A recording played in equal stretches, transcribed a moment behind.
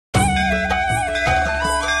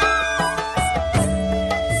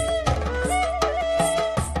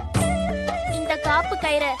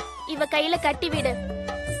கையில கட்டி விடு.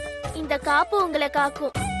 இந்த காப்பு உங்களை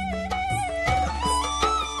காக்கும்.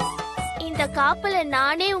 இந்த காப்புல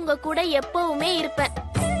நானே உங்க கூட எப்பவுமே இருப்பேன்.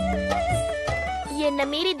 என்ன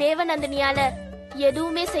மீறி தேவநந்தினியால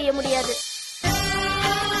எதுவுமே செய்ய முடியாது.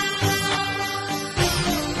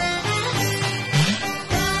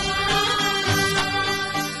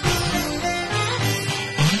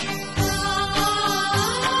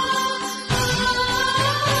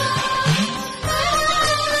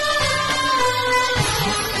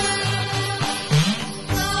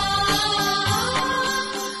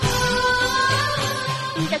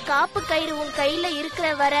 காப்பு கயிறு உன் கையில இருக்கிற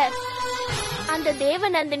வர அந்த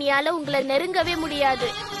தேவநந்தினியால உங்களை நெருங்கவே முடியாது.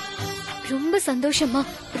 ரொம்ப சந்தோஷமா,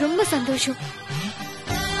 ரொம்ப சந்தோஷம்.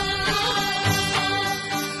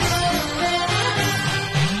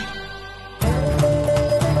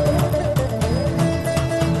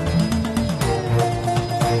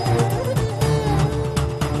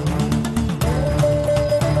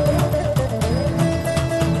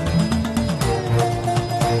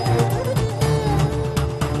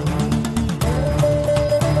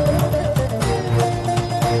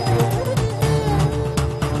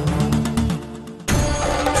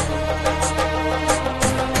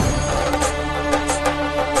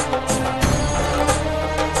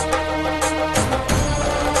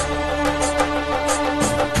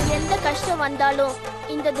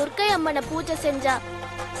 இந்த துர்க்கை அம்மனை பூஜை செஞ்சா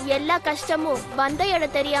எல்லா கஷ்டமும் வந்த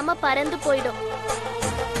இடம் தெரியாம பறந்து போயிடும்.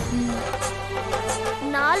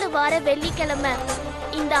 4 வார வெள்ளிக்கிழமை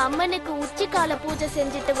இந்த அம்மனுக்கு உச்சிக்கால பூஜை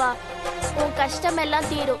செஞ்சுட்டு வா. உன் கஷ்டம் எல்லாம்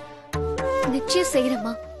தீரும். நிச்சயம்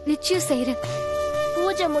செய்யறேம்மா, நிச்சயம் செய்யறேன்.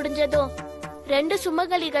 பூஜை முடிஞ்சதும் 2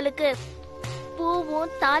 சுமங்கலிகளுக்கு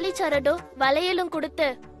பூவும் தாலி சரடும் வளையலும் கொடுத்து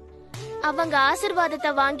அவங்க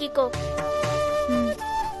ஆசிர்வாதத்தை வாங்கிக்கோ.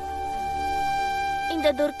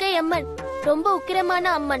 இந்த துர்க்கை அம்மன் ரொம்ப உக்கிரமான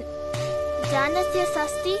அம்மன். ஜானஸ்ய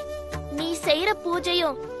சஷ்டி, நீ செய்யற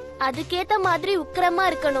பூஜையும் அதுக்கேத்த மாதிரி உக்கிரமா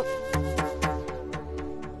இருக்கணும்.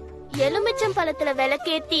 எலுமிச்சம் பழத்துல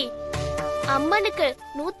விளக்கேத்தி அம்மனுக்கு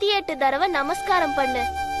 108 தடவை நமஸ்காரம் பண்ணு.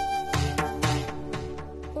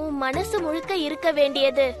 உன் மனசு முழுக்க இருக்க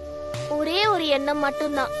வேண்டியது ஒரே ஒரு எண்ணம்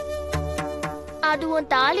மட்டும்தான். அது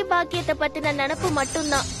உன் தாலி பாக்கியத்தை பத்தின நினைப்பு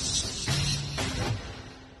மட்டும்தான்.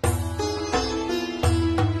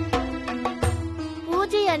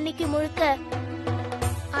 பூஜை அன்னைக்கு முழுக்க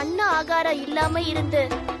அன்ன ஆகாரம் இல்லாம இருந்து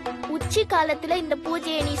உச்சி காலத்துல இந்த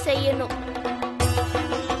பூஜையை நீ செய்யணும்.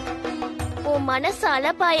 உன் மனசு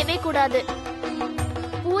அலப்பாயவே கூடாது.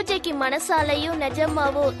 பூஜைக்கு மனசாலையும்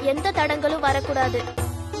நிஜமாவோ எந்த தடங்களும் வரக்கூடாது.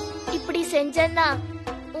 இப்படி செஞ்சன்னா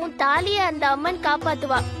உன் தாலிய அந்த அம்மன்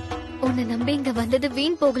காப்பாத்துவா. உன்னை நம்பி இங்க வந்தது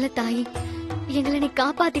வீண் போகல தாயி. எங்களை நீ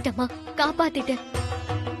காப்பாத்திட்டமா, காப்பாத்திட்ட.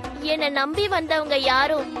 என்னை நம்பி வந்தவங்க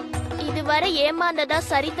யாரும் இதுவரை ஏமாந்ததா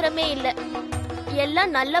சரித்திரமே இல்ல.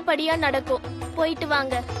 எல்லாம் நல்லபடியா நடக்கும். போயிட்டு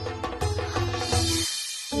வாங்க.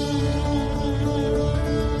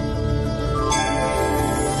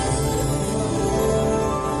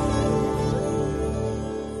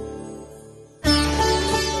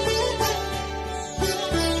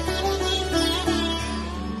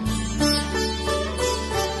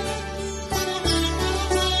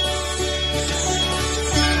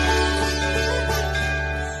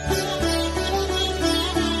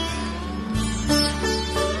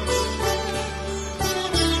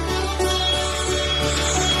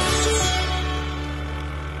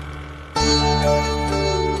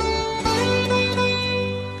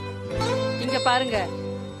 பாருங்க,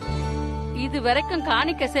 இது வரைக்கும்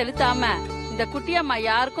காணிக்க செலுத்தாம இந்த குட்டியம்மா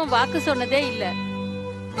யாருக்கும் வாக்கு சொன்னதே இல்ல.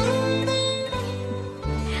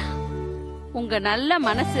 உங்க நல்ல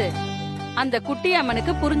மனசு அந்த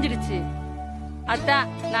குட்டியம்மனுக்கு புரிஞ்சிடுச்சு.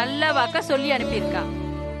 அதான் நல்ல வாக்க சொல்லி அனுப்பியிருக்கா.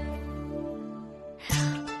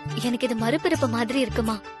 எனக்கு இது மறுபிறப்பு மாதிரி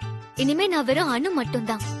இருக்குமா? இனிமே நான் வெறும் அணு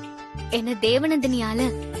மட்டும்தான். என்ன தேவநந்தினியால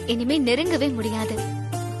இனிமே நெருங்கவே முடியாது.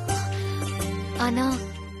 ஆனா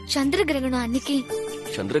சந்திர கிரகணம்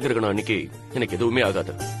அன்னைக்கு எனக்கு எதுவுமே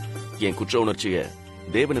ஆகாது. என் குற்ற உணர்ச்சிய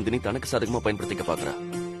தேவநந்தினி தனக்கு சாதகமா பயன்படுத்திக்க பாக்குறா.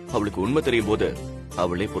 அவளுக்கு உண்மை தெரியும் போது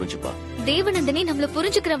அவளே புரிஞ்சுப்பா. தேவநந்தினி நம்மள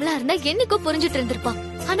புரிஞ்சுக்கிறவளா இருந்தா என்னைக்கோ புரிஞ்சுட்டு இருந்திருப்பா.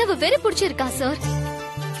 ஆனா அவ வெறி புடிச்சிருக்கா சார்.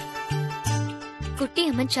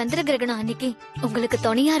 குட்டியம்மன் சந்திர கிரகணம் அன்னைக்கு உங்களுக்கு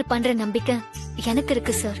துணையா இருப்பான்ற நம்பிக்கை எனக்கு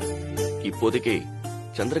இருக்கு சார். இப்போதைக்கு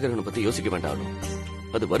சந்திர கிரகணம் பத்தி யோசிக்க வேண்டாம்.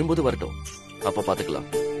 அது வரும்போது வரட்டும், அப்ப பாத்துக்கலாம்.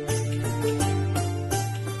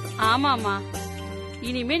 ஆமாமா,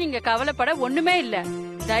 இனிமே நீங்க கவலைப்பட ஒண்ணுமே இல்ல.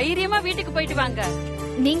 தைரியமா வீட்டுக்கு போயிட்டு வாங்க.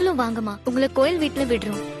 நீங்களும் வாங்கம்மா, உங்களை கோயில் வீட்டுல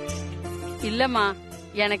விடுறோம். இல்லம்மா,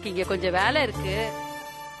 எனக்கு இங்க கொஞ்சம் வேலை இருக்கு.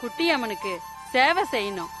 குட்டியம்மனுக்கு சேவை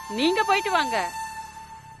செய்யணும். நீங்க போயிட்டு வாங்க.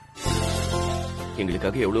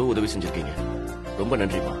 எங்களுக்காக எவ்வளவு உதவி செஞ்சிருக்கீங்க. ரொம்ப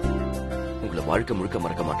நன்றிமா. உங்களை வாழ்க்கை முழுக்க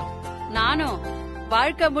மறக்க மாட்டோம். நானும்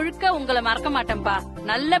வாழ்க்கை முழுக்க உங்களை மறக்க மாட்டேன்பா.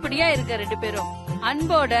 நல்லபடியா இருக்க 2 பேரும்.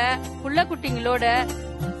 அன்போட புள்ள குட்டிங்களோட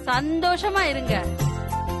சந்தோஷமா இருங்க.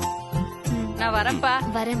 நான் வரேன்பா.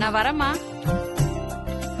 நான் வரேம்மா.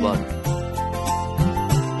 வா.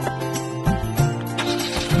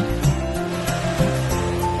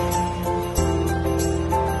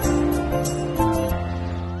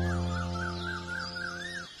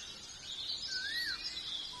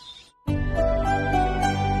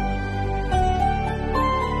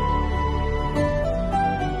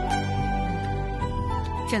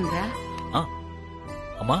 சந்திரா.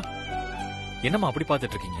 அம்மா, என்னம்மா அப்படி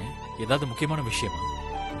பாத்துட்டு இருக்கீங்க? ஏதாவது முக்கியமான விஷயமா?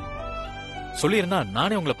 சொல்லியிருந்தா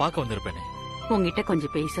நானே உங்களை பார்க்க வந்திருப்பேனே. உங்ககிட்ட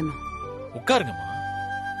கொஞ்சம் பேசணும். உட்காருங்கம்மா.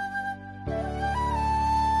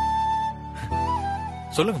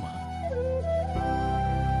 சொல்லுங்கம்மா.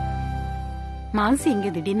 மான்சி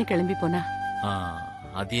இங்க திடீர்னு கிளம்பி போனா?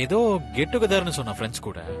 அது ஏதோ கெட் டுகெதர்னு சொன்ன ஃப்ரெண்ட்ஸ்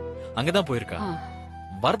கூட அங்கதான் போயிருக்கா.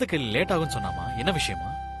 வரதுக்கு லேட் ஆகும்னு சொன்னாமா? என்ன விஷயமா?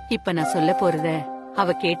 இப்ப நான் சொல்ல போறத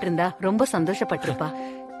அவ கேட்டிருந்தா ரொம்ப சந்தோஷப்பட்டிருப்பா.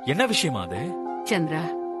 என்ன விஷயமா அது? சந்திரா,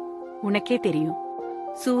 உனக்கே தெரியும்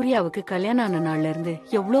சூர்யாவுக்கு கல்யாணம் ஆன நாள்ல இருந்து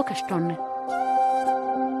எவ்வளவு கஷ்டம்னு.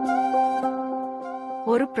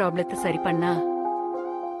 ஒரு ப்ராப்ளத்தை சரி பண்ணா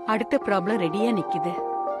அடுத்த ப்ராப்ளம் ரெடியா நிக்குது.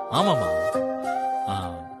 ஆமாமா,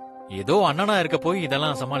 ஏதோ அண்ணனா இருக்க போய்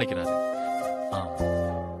இதெல்லாம் சமாளிக்கிறாரு.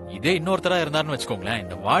 இதே இன்னொருத்தரா இருந்தாருன்னு வச்சுக்கோங்களேன்,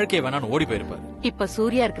 இந்த வாழ்க்கையை வேணான்னு ஓடி போயிருப்பாரு. இப்ப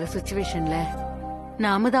சூர்யா இருக்கிற சிச்சுவேஷன்ல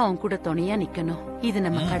நாம தான் அவன் கூட துணையா நிக்கணும். இது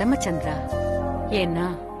நம்ம கடமை சந்திரா. ஏன்னா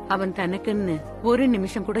அவன் தனக்குன்னு ஒரு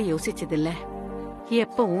நிமிஷம் கூட யோசிச்சதில்ல.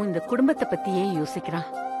 எப்பவும் இந்த குடும்பத்தை பத்தியே யோசிக்கிறான்.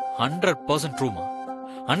 100% ட்ரூமா.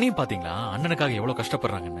 அண்ணையும் பாத்தீங்களா அண்ணனுக்காக எவ்வளவு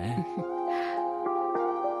கஷ்டப்படுறாங்கன்னு.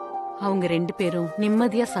 அவங்க 2 பேரும்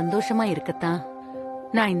நிம்மதியா சந்தோஷமா இருக்கத்தான்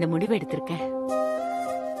நான் இந்த முடிவு எடுத்திருக்கேன்.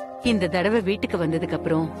 இந்த தடவை வீட்டுக்கு வந்ததுக்கு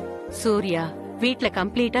அப்புறம் சூர்யா வீட்ல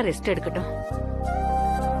கம்ப்ளீட்டா ரெஸ்ட் எடுக்கட்டும்.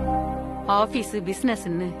 ஆபீஸ்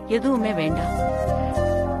பிசினஸ்ன்னு எதுவுமே வேண்டாம்.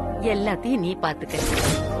 எல்லாத்தையும் நீ பாத்துக்க.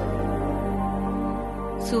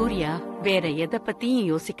 சூர்யா வேற எதை பத்தியும்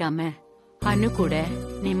யோசிக்காம அனு கூட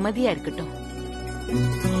நிம்மதியா இருக்கட்டும்.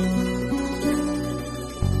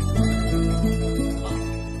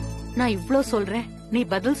 நான் இவ்ளோ சொல்றேன், நீ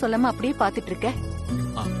பதில் சொல்லாம அப்படியே பாத்துட்டு இருக்க.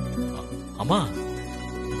 அம்மா,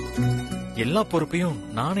 எல்லா பொறுப்பையும்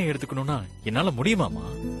நானே எடுத்துக்கணும்னா என்னால முடியுமாமா?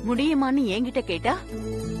 முடியுமான்னு என்கிட்ட கேட்டா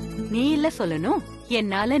நீ இல்ல சொல்லணும்,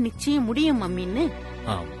 என்னால நிச்சயம் முடியும் மம்மின்னு.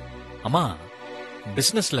 அம்மா,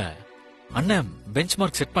 பிசினஸ்ல அண்ணன் பெஞ்ச்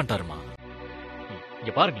மார்க் செட் பண்ணிட்டாருமா.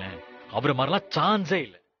 இங்க பாருங்களேன், அவரை மாதிரிலாம் சான்ஸே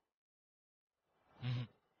இல்ல.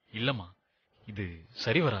 இல்லம்மா, இது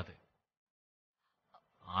சரி வராது.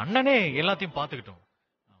 அண்ணனே எல்லாத்தையும் பாத்துக்கிட்டோம்.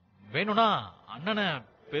 வேணும்னா அண்ணனை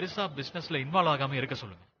பெருசா பிசினஸ்ல இன்வால்வ் ஆகாம இருக்க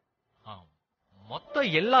சொல்லுங்க. மொத்த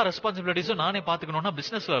எல்லா ரெஸ்பான்சிபிலிட்டிஸும் நானே பாத்துக்கணும்னா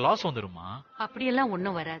பிசினஸ்ல லாஸ் வந்துருமா? அப்படியெல்லாம்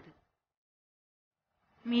ஒண்ணும் வராது.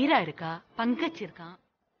 மீரா இருக்கா, பங்கஜ் இருக்கான்,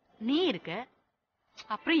 நீ இருக்க,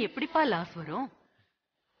 அப்புறம் எப்படிப்பா லாஸ் வரும்?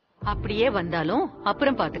 அப்படியே வந்தாலும்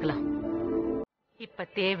அப்புறம் பாத்துக்கலாம். இப்ப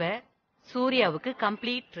தேவை சூர்யாவுக்கு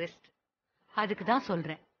கம்ப்ளீட் ரெஸ்ட். அதுக்கு தான்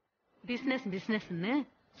சொல்றேன், பிசினஸ் பிசினஸ்ன்னு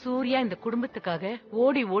சூர்யா இந்த குடும்பத்துக்காக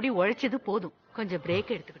ஓடி ஓடி உழைச்சது போதும். கொஞ்சம்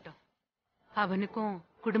பிரேக் எடுத்துக்கிட்டோம். அவனுக்கும்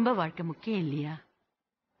குடும்ப வாழ்க்கை முக்கியம் இல்லையா?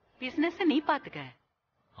 பிசினஸ் நீ பாத்துக்க.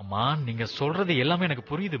 அம்மா, நீங்க சொல்றது எல்லாமே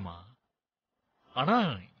எனக்கு புரியுதுமா. ஆனா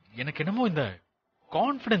எனக்கு என்னமோ இந்த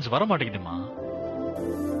கான்பிடன்ஸ் வர மாட்டேங்குதுமா.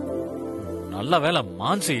 நல்ல வேலை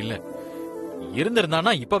மான்சி இல்ல.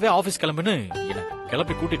 இருந்திருந்தானா இப்பவே ஆபீஸ் கிளம்புன்னு எனக்கு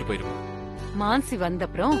கிளப்பி கூட்டிட்டு போயிருப்பேன். மான்சி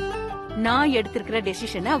வந்தப்புறம் நான் எடுத்திருக்கிற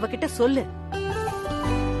டெசிஷனை அவகிட்ட சொல்லு.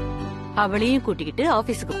 அவளையும் கூட்டிக்கிட்டு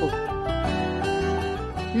ஆபீஸுக்கு போ.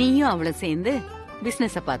 நீயும் அவளை சேர்ந்து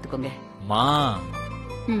பிசினஸ பாத்துக்கோங்க.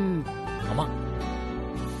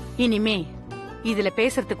 இனிமே இதுல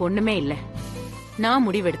பேசுறதுக்கு ஒண்ணுமே இல்ல. நான்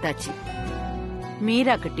முடிவெடுத்தாச்சு.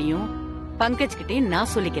 மீரா கிட்டையும் பங்கஜ் கிட்டையும்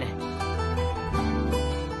நான் சொல்லிக்கிறேன்.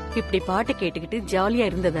 இப்படி பாட்டு கேட்டுக்கிட்டு ஜாலியா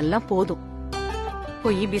இருந்ததெல்லாம் போதும்.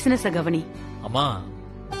 போய் பிசினஸ கவனி. அம்மா,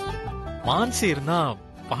 மான்சி இருந்தா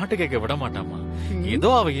பாட்டு கேட்க விட மாட்டாமா. ஏதோ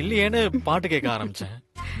அவ இல்லையேன்னு பாட்டு கேட்க ஆரம்பிச்சேன்.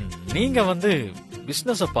 நீங்க வந்து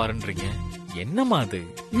பிசினஸ பாருன்றீங்க. என்னமா அது?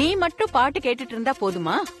 நீ மட்டும் பாட்டு கேட்டுட்டு இருந்தா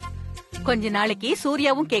போதுமா? கொஞ்ச நாளைக்கு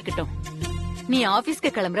சூர்யாவும் கேட்கட்டும். நீ ஆபீஸ்க்கு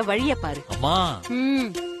கிளம்புற வழிய பாரு. அம்மா,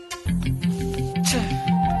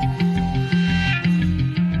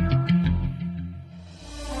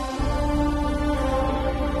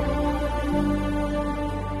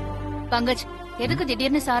 பங்கஜ், எதுக்கு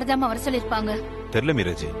திடீர்னு சாரதாமா வர சொல்லிருப்பாங்க? தெரியல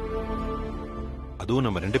மீராஜி. அதுவும்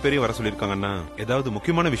நம்ம 2 பேரையும் வர சொல்லிருக்காங்கன்னா ஏதாவது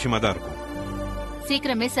முக்கியமான விஷயமா தான் இருக்கும்.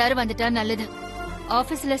 சீக்கிரமே சார் வந்துட்டா நல்லது.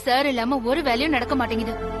 ஆபீஸ்ல சார் இல்லாம ஒரு வேலையும் நடக்க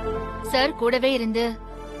மாட்டேங்குது. சார் கூடவே இருந்து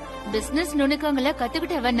பிசினஸ் நுணுக்கங்களை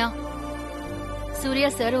கத்துக்கிட்டவனா. சூர்யா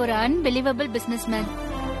சார் ஒரு அன்பிலீவபிள் பிசினஸ் மேன்.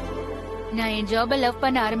 நான் என் ஜாப லவ்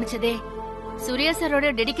பண்ண ஆரம்பிச்சதே சூர்யா சாரோட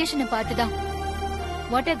டெடிகேஷனை பார்த்துதான்.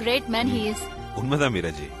 What a great man he is. உண்மைதான்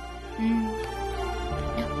மீராஜி.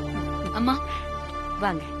 அம்மா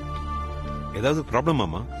வாங்க. ஏதாவது ப்ராப்ளம்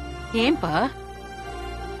அம்மா? ஏன்பா,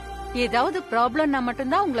 ஏதாவது ப்ராப்ளம்னா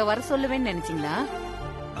மட்டும்தான் உங்களை வர சொல்லுவேன்னு நினைச்சீங்களா?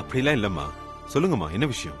 அப்படிலாம் இல்லம்மா. சொல்லுங்கம்மா, என்ன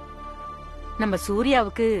விஷயம்? நம்ம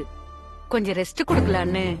சூர்யாவுக்கு கொஞ்சம் ரெஸ்ட்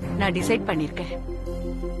கொடுக்கலான்னு நான் டிசைட் பண்ணிருக்கேன்.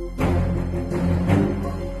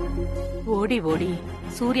 ஓடி ஓடி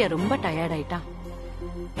சூர்யா ரொம்ப டயர்ட் ஆயிட்டான்.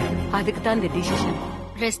 அதுக்கு தான் இந்த டிசிஷன்.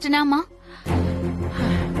 ரெஸ்ட்னாமா?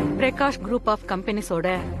 பிரகாஷ் குரூப் ஆஃப் கம்பெனிஸோட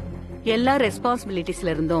எல்லா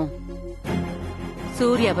ரெஸ்பான்சிபிலிட்டிஸ்ல இருந்தும்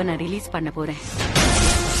சூர்யாவை நான் ரிலீஸ் பண்ண போறேன்.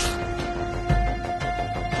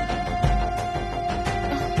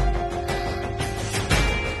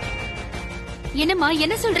 என்னம்மா,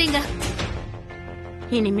 என்ன சொல்றீங்க?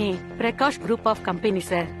 இனிமே பிரகாஷ் குரூப் ஆஃப்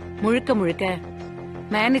கம்பெனிஸ முழுக்க முழுக்க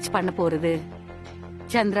மேனேஜ் பண்ண போறது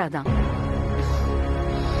சந்திரா தான்.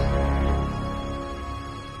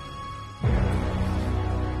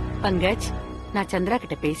 பங்கஜ், நான் சந்திரா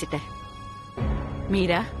கிட்ட பேசிட்டேன்.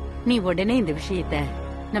 மீரா, நீ உடனே இந்த விஷயத்த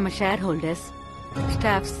நம்ம ஷேர் ஹோல்டர்ஸ்,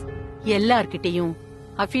 ஸ்டாஃப்ஸ் எல்லார்கிட்டையும்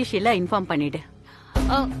அபிஷியலா இன்ஃபார்ம் பண்ணிடு.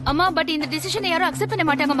 அம்மா, பட் இந்த டிசிஷனை யாரும் அக்செப்ட் பண்ண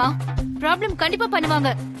மாட்டாங்கம்மா. ப்ராப்ளம் கண்டிப்பா பண்ணுவாங்க.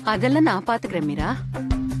 அதெல்லாம் நான் பாத்துக்கிறேன் மீரா.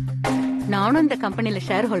 நானும் இந்த கம்பெனில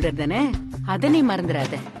ஷேர் ஹோல்டர் தானே, அத நீ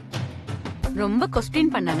மறந்துடாத. ரொம்ப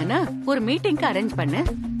கொஸ்டின் பண்ணாங்கன்னா ஒரு மீட்டிங்க்கு அரேஞ்ச் பண்ணு.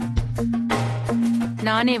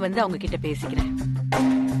 நானே வந்து அவங்க கிட்ட பேசிக்கிறேன்.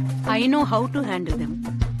 I know how to handle them.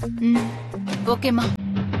 ஓகேமா.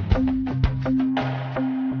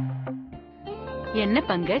 என்ன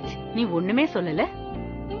பங்கஜ், நீ ஒண்ணுமே சொல்லல?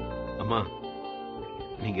 அம்மா,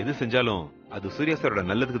 நீங்க எது செஞ்சாலும் அது சூர்யா சாரோட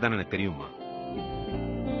நல்லதுக்கு தான் எனக்கு தெரியுமா.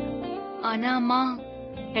 ஆனா அம்மா.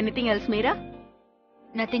 Anything else, Meera?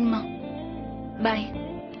 நத்திங்மா. பை.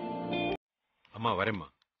 அம்மா, வரேம்மா.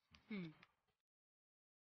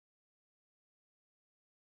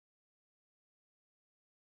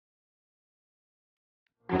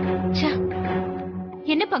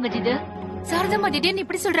 என்ன பங்கஜ் இது? சாரதாம்மா திடீர்னு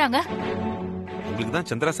இப்படி சொல்றாங்க. உங்களுக்கு தான்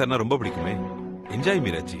சந்திரா சார்னா ரொம்ப பிடிக்குமே. என்ஜாய்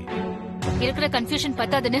மீராஜி. இருக்கிற கன்ஃபியூஷன்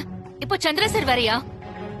பத்தாதுன்னு இப்போ சந்திரா சார் வரையா?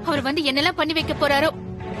 அவர் வந்து என்னெல்லாம் பண்ணி வைக்க போறாரோ.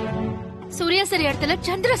 சூர்யா சார் இடத்துல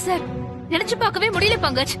சந்திரா சார் நினைச்சு பார்க்கவே முடியல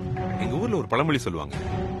பங்கஜ். எங்க ஊர்ல ஒரு பழமொழி சொல்லுவாங்க,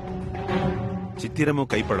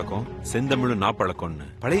 சித்திரமும் கைப்பழக்கம், செந்தமிழும் நாப்பழக்கம்னு.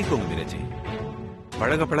 பழகிக்கோங்க மீராஜி.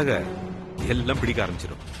 பழக பழக எல்லாம் பிடிக்க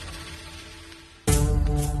ஆரம்பிச்சிடும்.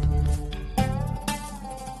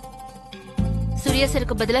 சூர்யா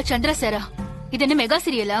சாருக்கு பதிலா சந்திரா சாரா? இது என்ன மெகா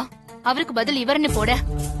சீரியலா? அவருக்கு பதில் இவர்னு போட.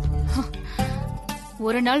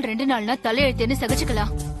 ஒரு நாள் 2 நாள்னா தலையெழுத்துன்னு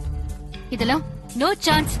சகிச்சுக்கலாம். இதெல்லாம் நோ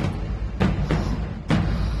சான்ஸ்.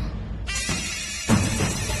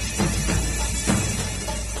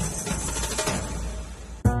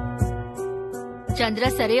 சந்திரா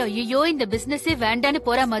சாரே ஐயோ இந்த பிசினஸே வேண்டான்னு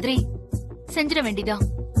போற மாதிரி செஞ்சிட வேண்டிதான்.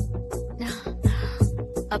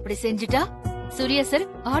 அப்படி செஞ்சுட்டா சூர்யா சார்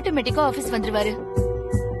ஆட்டோமேட்டிக்கா ஆபீஸ் வந்துருவாரு.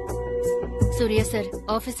 சூர்யா சார்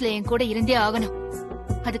ஆபீஸ்ல என் கூட இருந்தே ஆகணும்.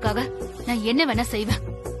 அதுக்காக நான் என்ன வேணா செய்வேன்.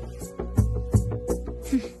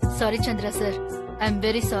 Sorry Chandra sir, I am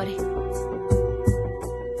very sorry.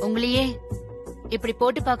 உங்களையே இப்படி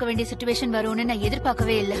போட்டு பார்க்க வேண்டிய சிச்சுவேஷன் வரும்னு நான்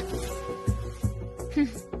எதிர்பார்க்கவே இல்லை.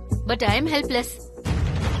 But I am helpless.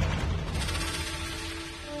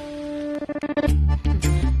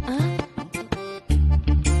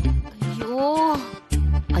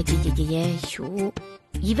 ஐயோ,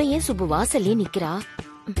 இவ ஏன் சுப்பு வாசல்லே நிக்கிறா?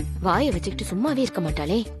 வாய வச்சுக்கிட்டு சும்மாவே இருக்க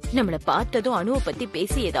மாட்டாளே. நம்மள பார்த்ததும் அணுவ பத்தி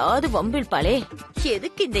பேசி ஏதாவது வம்பிழ்பாளே.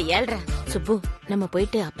 எதுக்கு இந்த ஏழ்ற? சுப்பு, நம்ம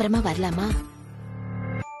போயிட்டு அப்புறமா வரலாமா?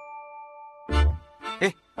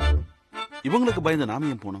 இவங்களுக்கு பயந்து நாம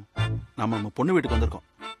ஏன் போனோம்? நம்ம பொண்ணு வீட்டுக்கு வந்திருக்கோம்.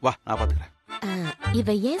 வா, நான் பாத்துக்கிறேன்.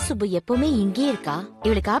 இவ ஏன் சுப்பு எப்பவுமே இங்கே இருக்கா?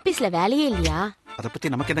 இவளுக்கு ஆபீஸ்ல வேலையே இல்லையா? அத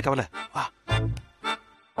பத்தி நமக்கு என்ன கவலை? வா.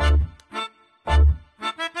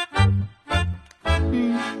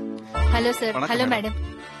 Hello sir. Hello madam.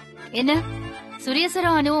 என்ன சூர்யா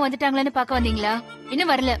சாரும் அனுவும் வந்துட்டாங்களான்னு பாக்க வந்தீங்களா?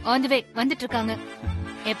 இன்னும் வரல. ஆன் தி வே வந்துட்டு இருக்காங்க.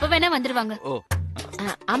 எப்ப வேணா வந்துருவாங்க.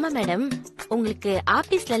 ஆமா மேடம், உங்களுக்கு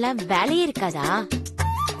ஆபீஸ்ல எல்லாம் வேலையே இருக்காதா?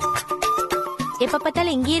 எப்ப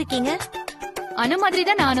பார்த்தாலும் இங்கே இருக்கீங்க. அனு மாதிரி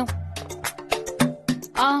தான் நானும்.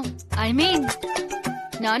 ஐ மீன்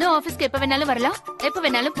நானும் ஆபீஸ்க்கு எப்ப வேணாலும் வரலாம், எப்ப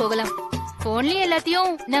வேணாலும் போகலாம். போன்லயே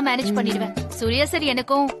எல்லாத்தையும் நான் மேனேஜ் பண்ணிடுவேன். சூர்யா சார்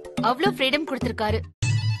எனக்கும் அவ்வளவு ஃப்ரீடம் கொடுத்திருக்காரு.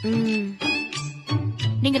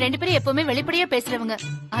 நீங்க 2 பேரும் எப்பவுமே வெளிப்படையா பேசுறவங்க.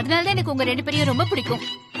 அதனாலதான் எனக்கு உங்க 2 பேரையும் ரொம்ப பிடிக்கும்.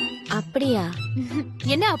 அப்படியா?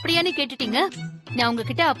 என்ன அப்படியான்னு கேட்டுட்டீங்க? நான்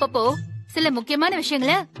உங்ககிட்ட அப்பப்போ சில முக்கியமான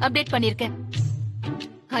விஷயங்களை அப்டேட் பண்ணிருக்கேன்.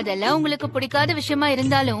 அதெல்லாம் உங்களுக்கு பிடிக்காத விஷயமா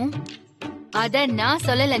இருந்தாலும் அத நான்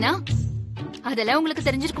சொல்லலனா அதெல்லாம் உங்களுக்கு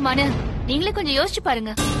தெரிஞ்சிருக்குமான்னு நீங்களே கொஞ்சம் யோசிச்சு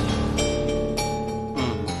பாருங்க.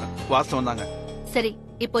 வாஸ்தவம் தாங்க. சரி,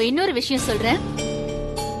 இப்போ இன்னொரு விஷயம் சொல்றேன்.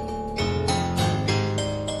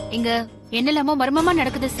 இங்க என்னெல்லாமோ மர்மமா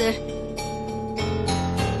நடக்குது சார்.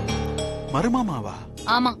 மர்மமாவா?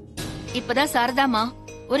 ஆமா, இப்பதான் சாரதாமா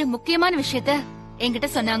ஒரு முக்கியமான விஷயத்த என்கிட்ட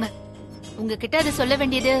சொன்னாங்க. உங்ககிட்ட அதை சொல்ல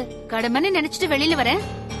வேண்டியது கடமைன்னு நினைச்சிட்டு வெளியில வரேன்.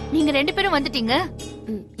 நீங்க 2 பேரும் வந்துட்டீங்க.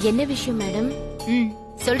 என்ன விஷயம் மேடம்?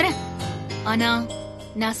 சொல்றேன். ஆனா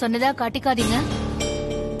நான் சொன்னதா காட்டிக்காதீங்க.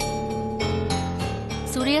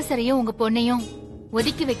 சூர்யா சரையும் உங்க பொண்ணையும்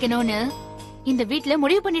ஒதுக்கி வைக்கணும்னு இந்த வீட்ல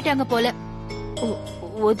முடிவு பண்ணிட்டாங்க போல.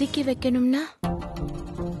 ஒதுக்கி வைக்கணும்னா?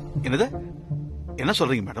 என்னது? என்ன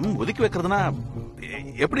சொல்றீங்க மேடம்? ஒதுக்கி வைக்கிறதுனா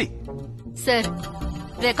எப்படி? சார்,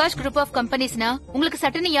 பிரகாஷ் குரூப் ஆஃப் கம்பெனிஸ்னா உங்களுக்கு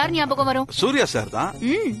சட்டுன்னு யார் ஞாபகம் வரும்? சூர்யா சார் தான்.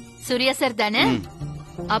 சூர்யா சார் தானே?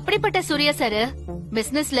 அப்படிப்பட்ட சூர்யா சார்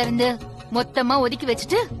பிசினஸ்ல இருந்து மொத்தமா ஒதுக்கி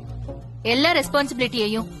வச்சுட்டு எல்லா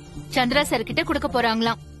ரெஸ்பான்சிபிலிட்டியையும் சந்திரா சார் கிட்ட கொடுக்க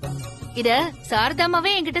போறாங்களாம். இத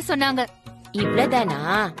சாரதாமாவே என்கிட்ட சொன்னாங்க. இவ்வளவுதானா?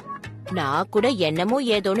 நான் கூட என்னமோ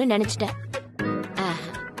ஏதோன்னு நினைச்சிட்டேன்.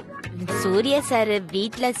 சூர்யா சார்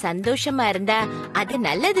வீட்ல சந்தோஷமா இருந்தா அது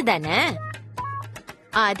நல்லது தானே.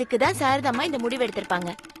 அதுக்குதான் சாரதாமா இந்த முடிவு எடுத்திருப்பாங்க.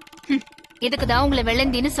 இதுக்குதான் உங்களை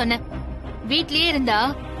வெள்ளந்தின்னு சொன்னேன். வீட்லயே இருந்தா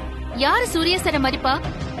யாரு சூர்யா சார மதிப்பா?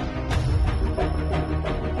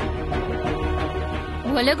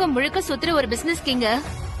 உலகம் முழுக்க சுத்துற ஒரு பிசினஸ் கிங்க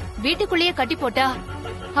வீட்டுக்குள்ளேயே கட்டி போட்டா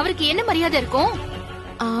அவருக்கு என்ன மரியாதை இருக்கும்?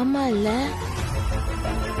 ஆமா இல்ல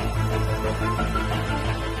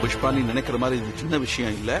புஷ்பா, நீ நினைக்கிற மாதிரி இது சின்ன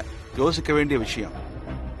விஷயம் இல்ல, யோசிக்க வேண்டிய விஷயம்.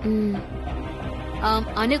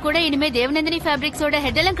 அனு கூட இனிமே தேவநந்தினி ஃபேப்ரிக்ஸோட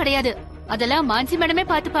ஹெட் எல்லாம் கிடையாது. அதெல்லாம் மான்சி மேடமே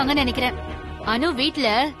பாத்துப்பாங்கன்னு நினைக்கிறேன். அனு வீட்ல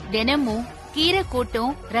தினமும் கீரை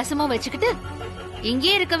கூட்டும் ரசமும் வச்சுக்கிட்டு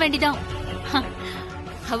இங்கே இருக்க வேண்டிதான்.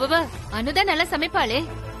 அவ அனுதான் நல்லா சமைப்பாளே.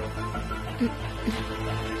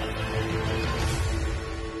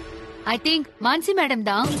 ஐ திங்க் மான்சி மேடம்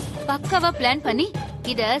தான் பக்காவா பிளான் பண்ணி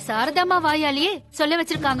இத சாரதாமா வாயாலேயே சொல்ல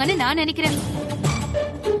வச்சிருக்காங்கன்னு நான் நினைக்கிறேன்.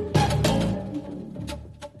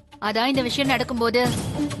 அதான் இந்த விஷயம் நடக்கும்போது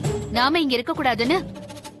நாம இங்க இருக்க கூடாதுன்னு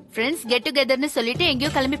ஃப்ரெண்ட்ஸ் கெட் டுகெதர்னு சொல்லிட்டு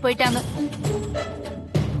எங்கேயோ கிளம்பி போயிட்டாங்க.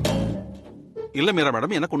 இல்ல மீரா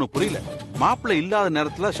மேடம், எனக்கு ஒண்ணும் புரியல. மாப்பிள்ளை இல்லாத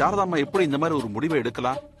நேரத்துல சாரதாம்மா எப்படி இந்த மாதிரி ஒரு முடிவை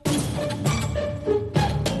எடுக்கலாம்?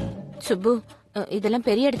 சுப்பு, இதெல்லாம்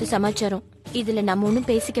பெரிய இடத்து சமாச்சாரம். இதுல நம்ம ஒண்ணும்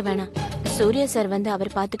பேசிக்க வேணாம். சூர்யா சார் வந்து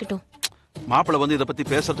அவர் பாத்துக்கிட்டோம். மாப்பிள்ளை வந்து இத பத்தி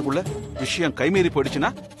பேசுறதுக்குள்ள விஷயம் கைமீறி போயிடுச்சுன்னா?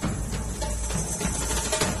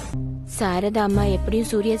 சாரதாம்மா எப்படியும்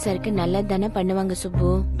சூர்யா சாருக்கு நல்லது தானே பண்ணுவாங்க சுப்பு.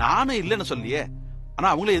 நானும் இல்லன்னு சொல்லியே, ஆனா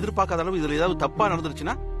அவங்களே எதிர்பார்க்காத அளவு இதுல ஏதாவது தப்பா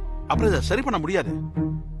நடந்துருச்சுன்னா அப்புறம் இதை சரி பண்ண முடியாது.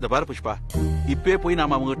 இந்த பாரு புஷ்பா, இப்பே போய்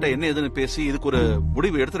நாம அவங்க கிட்ட என்ன ஏதுன்னு பேசி இதுக்கு ஒரு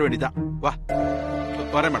முடிவு எடுத்துட வேண்டியதான். வா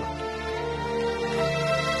வரேன் மேடம்.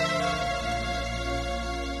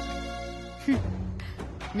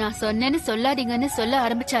 நான் சொன்னேன்னு சொல்லாதீங்கன்னு சொல்ல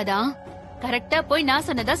ஆரம்பிச்சாதான் கரெக்டா போய் நான்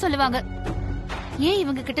சொன்னதா சொல்லுவாங்க. ஏன்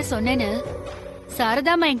இவங்க கிட்ட சொன்னேன்னு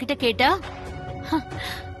சாரதாமா என்கிட்ட கேட்டா,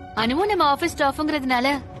 அனுவும் நம்ம ஆபீஸ் ஸ்டாஃப்ங்கிறதுனால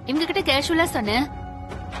இவங்க கிட்ட கேஷுவலா சொன்னேன்.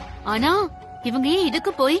 ஆனா இவங்க ஏன்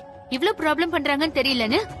இதுக்கு போய் இவ்ளோ ப்ராப்ளம் பண்றாங்கன்னு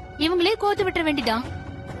தெரியலன்னு இவங்களே கோத்து விட்டுற வேண்டிதான்.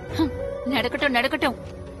 நடக்கட்டும் நடக்கட்டும்.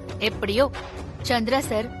 எப்படியோ சந்திரா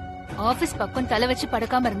சார் ஆபீஸ் பக்கம் தலை வச்சு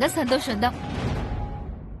படுக்காம இருந்தா சந்தோஷம்தான்.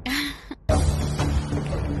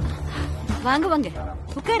 வாங்க வாங்க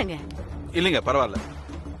உட்காருங்க. இல்லைங்க பரவாயில்ல,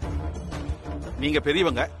 நீங்க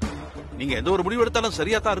பெரியவங்க, நீங்க எந்த ஒரு முடிவு எடுத்தாலும்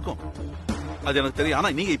சரியா தான் இருக்கும், அது எனக்கு தெரியும். ஆனா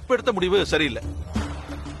நீங்க இப்ப எடுத்த முடிவு சரியில்லை.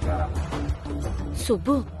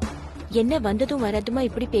 சுப்பு, என்ன வந்ததும் வரதுமா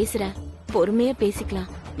இப்படி பேசுற? பொறுமையா பேசிக்கலாம்.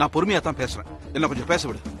 நான் பொறுமையா தான் பேசுறேன், என்ன கொஞ்சம் பேச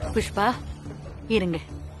விடு. புஷ்பா இருங்க,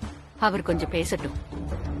 அவர் கொஞ்சம் பேசட்டும்.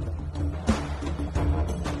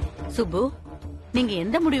 சுப்பு, நீங்க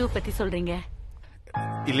எந்த முடிவு பத்தி சொல்றீங்க?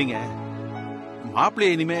 இல்லைங்க,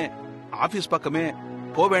 மாப்பிள்ளைய இனிமே ஆபீஸ் பக்கமே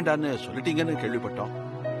போக வேண்டான்னு சொல்லிட்டீங்கன்னு கேள்விப்பட்டோம்.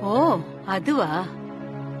 ஓ அதுவா?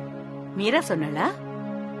 மீரா சொன்னலா?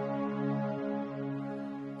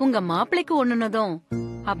 உங்க மாப்பிள்ளைக்கு ஒண்ணுனதும்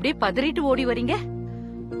அப்படியே பதறிட்டு ஓடி வரீங்க.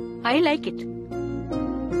 I like it.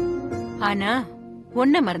 ஆனா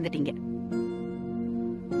ஒன்ன மறந்துட்டீங்க.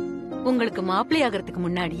 உங்களுக்கு மாப்பிள்ளை ஆகிறதுக்கு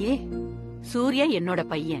முன்னாடியே சூர்யா என்னோட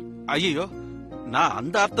பையன். ஐயோ, நான்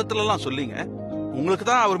அந்த அர்த்தத்துல எல்லாம் சொல்லிங்க. உங்களுக்கு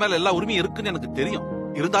தான் அவர் மேல எல்லா உரிமையும் இருக்குன்னு எனக்கு தெரியும்.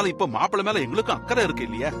 இருந்தாலும் இப்ப மாப்பிள்ளை மேல எங்களுக்கும் அக்கறை இருக்கு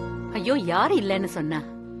இல்லையா? ஐயோ, யாரு இல்லன்னு சொன்னா?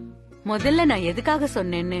 முதல்ல நான் எதுக்காக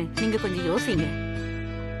சொன்னேன்னு நீங்க கொஞ்சம் யோசிங்க.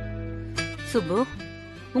 சுப்பு,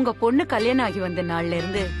 உங்க பொண்ணு கல்யாணம் ஆகி வந்த நாள்ல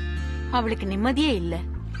இருந்து அவளுக்கு நிம்மதியே இல்ல.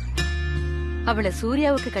 அவளை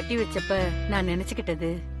சூர்யாவுக்கு கட்டி வச்சப்ப நான் நினைச்சுக்கிட்டது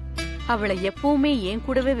அவளை எப்பவுமே என்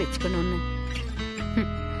கூடவே வச்சுக்கணும்னு.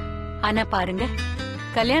 ஆனா பாருங்க,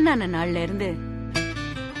 கல்யாணம் ஆன நாள்ல இருந்து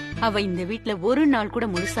அவ இந்த வீட்ல ஒரு நாள் கூட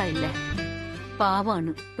முழுசா இல்ல.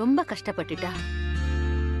 பாவானு ரொம்ப கஷ்டப்பட்டுட்டா.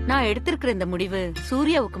 நான் எடுத்திருக்கிற இந்த முடிவு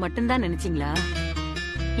சூர்யாவுக்கு மட்டும்தான் நினைச்சீங்களா?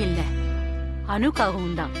 இல்ல,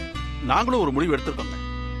 அனுக்காகவும் தான். நாங்களும் ஒரு முடிவு எடுத்திருக்கோங்க.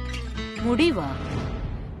 முடிவா?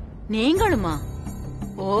 நீங்களுமா?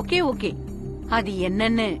 ஓகே ஓகே, அது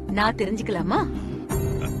என்னன்னு நான் தெரிஞ்சுக்கலாமா?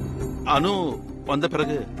 அனு வந்த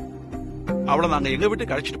பிறகு அவளை நாங்க எங்க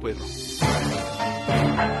வீட்டுக்கு அழைச்சிட்டு போயிடுறோம்.